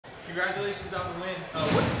Congratulations on the win.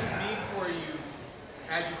 What does this mean for you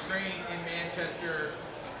as you train in Manchester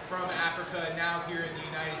from Africa and now here in the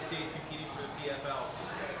United States competing for the PFL?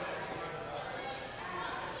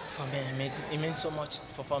 For me, it means so much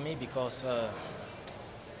for me because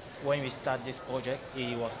when we start this project,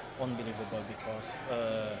 it was unbelievable because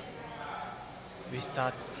we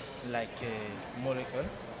start like a molecule,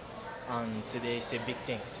 and today it's a big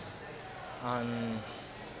thing. And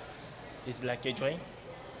it's like a dream,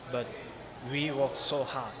 but we work so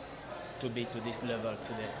hard to be to this level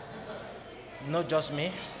today. Not just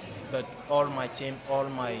me, but all my team, all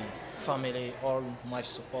my family, all my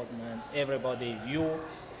support, man, everybody, you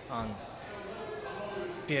and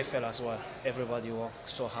PFL as well. Everybody worked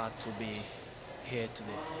so hard to be here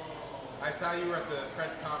today. I saw you were at the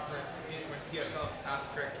press conference when PFL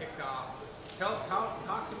Africa kicked off.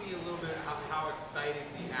 Talk to me a little bit about how exciting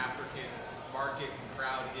the African market and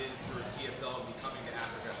crowd is for PFL becoming to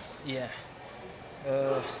Africa. Yeah.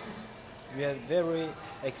 We are very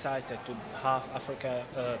excited to have Africa,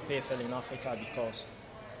 PFL in Africa because,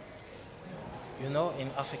 you know, in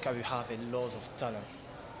Africa we have a lot of talent.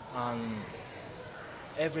 And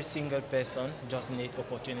every single person just needs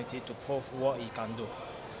opportunity to prove what he can do.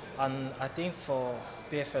 And I think for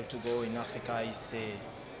PFL to go in Africa is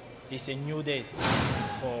a new day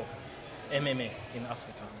for MMA in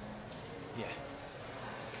Africa. Yeah.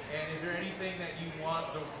 And is there anything that you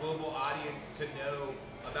want the global audience to know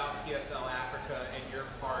about PFL Africa and your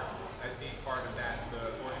part as being part of that,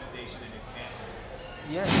 the organization and expansion?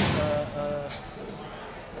 Yes,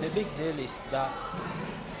 the big deal is that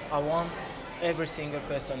I want every single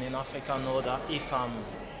person in Africa know that if I'm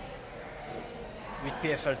with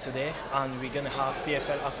PFL today and we're going to have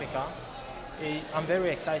PFL Africa, I'm very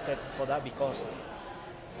excited for that because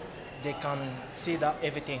they can see that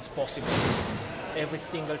everything is possible. Every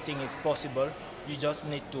single thing is possible. You just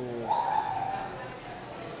need to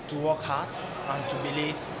work hard and to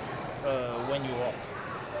believe when you work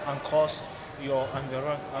and cross your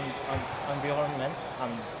environment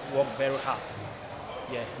and work very hard.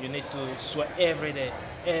 Yeah, you need to sweat every day,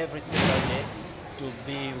 every single day to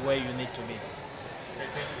be where you need to be. Okay,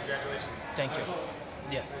 thank you. Congratulations. Thank you.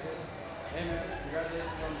 Yeah. And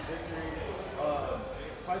congratulations on the victory.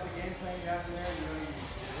 Quite the game plan you have in there. You know, you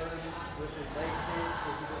learned with the leg kicks.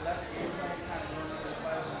 Was that the game plan? Kind of learning those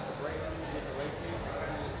fighters to break them with the leg kicks and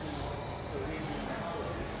kind of see so easy in that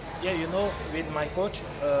field? Yeah, you know, with my coach,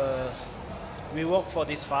 we work for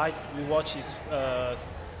this fight. We watch his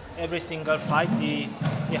every single fight he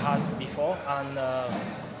had before, and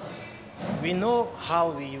we know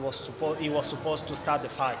how he was supposed to start the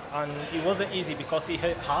fight, and it wasn't easy because he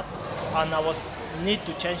hit hard, and I need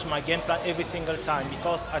to change my game plan every single time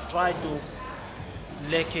because I tried to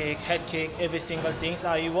leg kick, head kick, every single thing.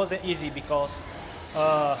 So it wasn't easy because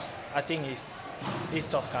I think he's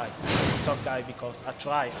tough guy. He's tough guy because I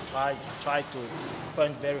tried to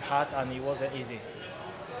punch very hard, and it wasn't easy.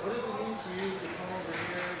 What does it mean to you to come over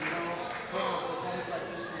here, you know, put on a performance like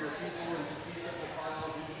this for your people and just be such a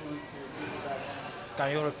positive influence to your people back home? Can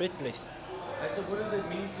you repeat, please? I said, what does it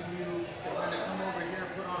mean to you to kind of come over here,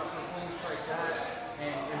 put on a performance like that,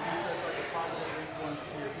 and be such like a positive influence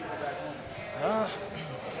to your people back home?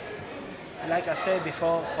 Like I said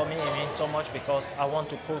before, for me it means so much because I want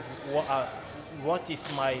to prove what is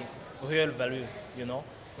my real value, you know.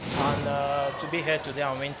 And to be here today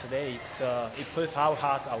and win today, it proves how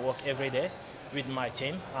hard I work every day with my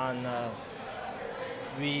team. And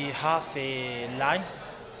we have a line,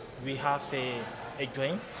 we have a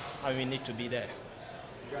dream, and we need to be there.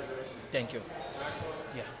 Congratulations. Thank you. Maxwell,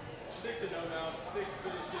 Yeah. 6-0 now, 6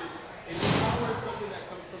 finishes. Is your power something that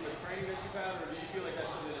comes from the training that you've had, or do you feel like that's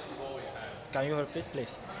something that you've always had? Can you repeat,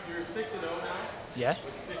 please? You're 6-0 now. Yeah.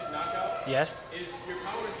 With 6 knockouts. Yeah. Is your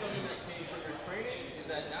power something that came from your training? Is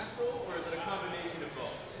that natural, or is it a combination of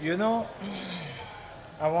both? You know,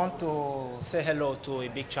 I want to say hello to a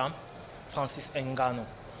big champ, Francis Ngannou.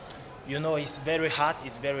 You know, he's very hard,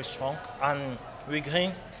 he's very strong, and we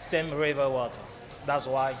drink same river water. That's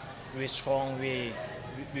why we're strong, we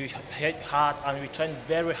hit hard, and we train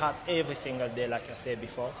very hard every single day, like I said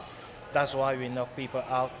before. That's why we knock people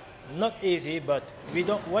out. Not easy, but we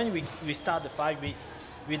don't. When we start the fight,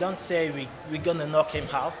 we don't say we're gonna knock him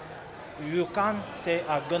out. You can't say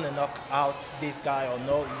I'm gonna knock out this guy or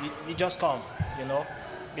no. You just come, you know.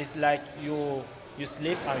 It's like you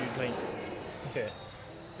sleep and you drink. Yeah.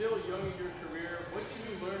 Still young in your career, what did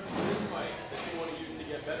you learn from this fight that you want to use to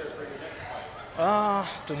get better for your next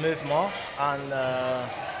fight? To move more and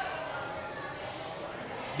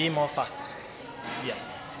be more faster. Yes.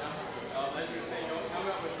 Now, as you were saying, coming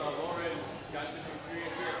up with Lauren, got some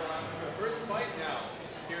experience here at the last first fight now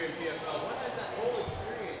here in PFL.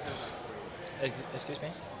 Excuse me?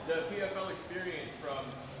 The PFL experience from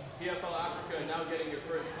PFL Africa and now getting your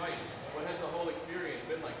first fight. What has the whole experience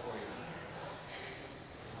been like for you?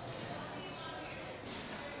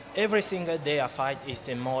 Every single day I fight is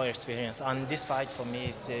a more experience, and this fight for me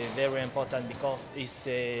is very important because it's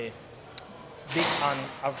a big, and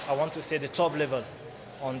I want to say the top level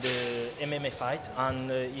on the MMA fight,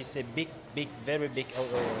 and it's a very big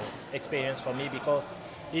experience for me because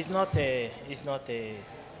he's a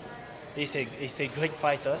great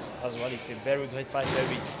fighter as well. He's a very great fighter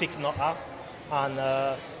with 6 knockouts, and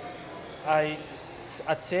I'd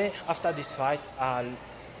say after this fight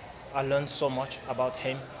I learned so much about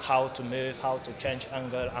him, how to move, how to change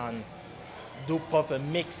angle, and do proper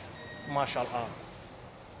mixed martial art.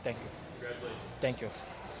 Thank you. Congratulations. Thank you.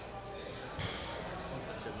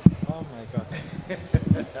 Oh my God.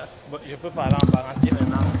 But je peux parler en parenthèse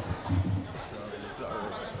maintenant. It's all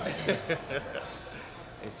right.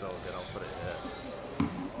 It's all good. I'll put it there.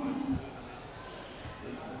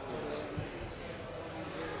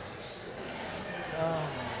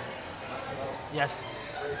 Yes.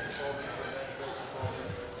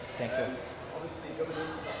 Thank you. Obviously, going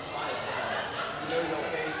into that fight, you know your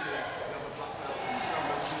base is you have a black belt in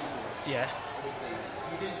Maxwell Djantou. Yeah. Obviously,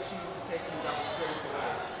 you didn't choose to take him down straight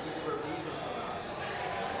away. Is there a reason for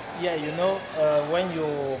that? Yeah, you know, when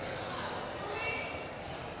you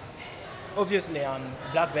obviously I'm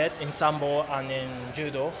black belt in sambo and in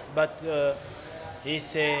judo, but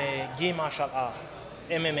it's a gi martial art.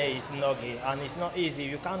 MMA is no gi, and it's not easy.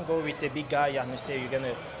 You can't go with a big guy and you say you're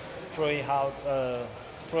gonna throw it out,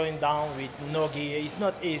 throw him down with no gi. It's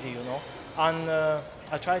not easy, you know. And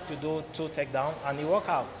I tried to do 2 takedowns and it worked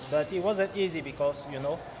out, but it wasn't easy because, you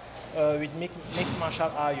know, with mixed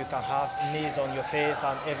martial art you can have knees on your face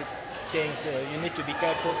and everything. So you need to be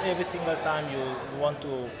careful every single time you want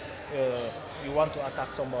to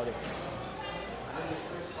attack somebody. And then the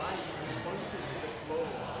first fight, you pointed to the floor.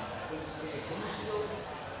 Was the windshield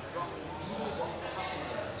dropped? You know what happened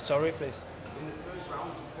there? Sorry, please. In the first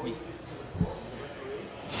round, you pointed to the floor to the referee.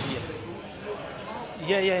 Yeah. The windshield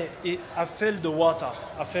dropped. Yeah. I felt the water.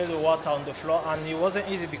 I felt the water on the floor, and it wasn't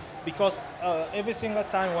easy because every single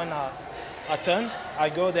time when I turn, I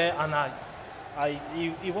go there and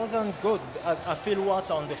it wasn't good. I feel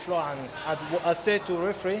water on the floor, and I said to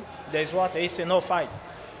referee, "There's water." He said, "No fight."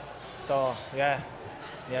 So yeah.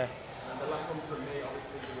 And the last one for me,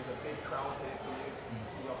 obviously, there was a big crowd here for you.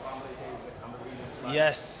 See your family here with the Cameroonian flag.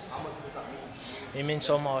 Yes. How much does that mean to you? It means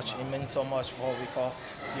so much. It means so much more because,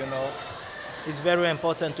 you know, it's very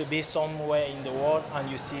important to be somewhere in the world and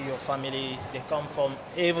you see your family. They come from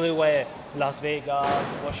everywhere, Las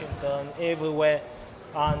Vegas, Washington, everywhere,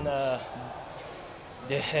 and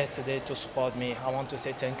they're here today to support me. I want to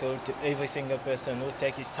say thank you to every single person who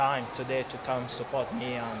take his time today to come support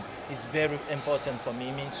me, and it's very important for me.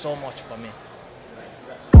 It means so much for me.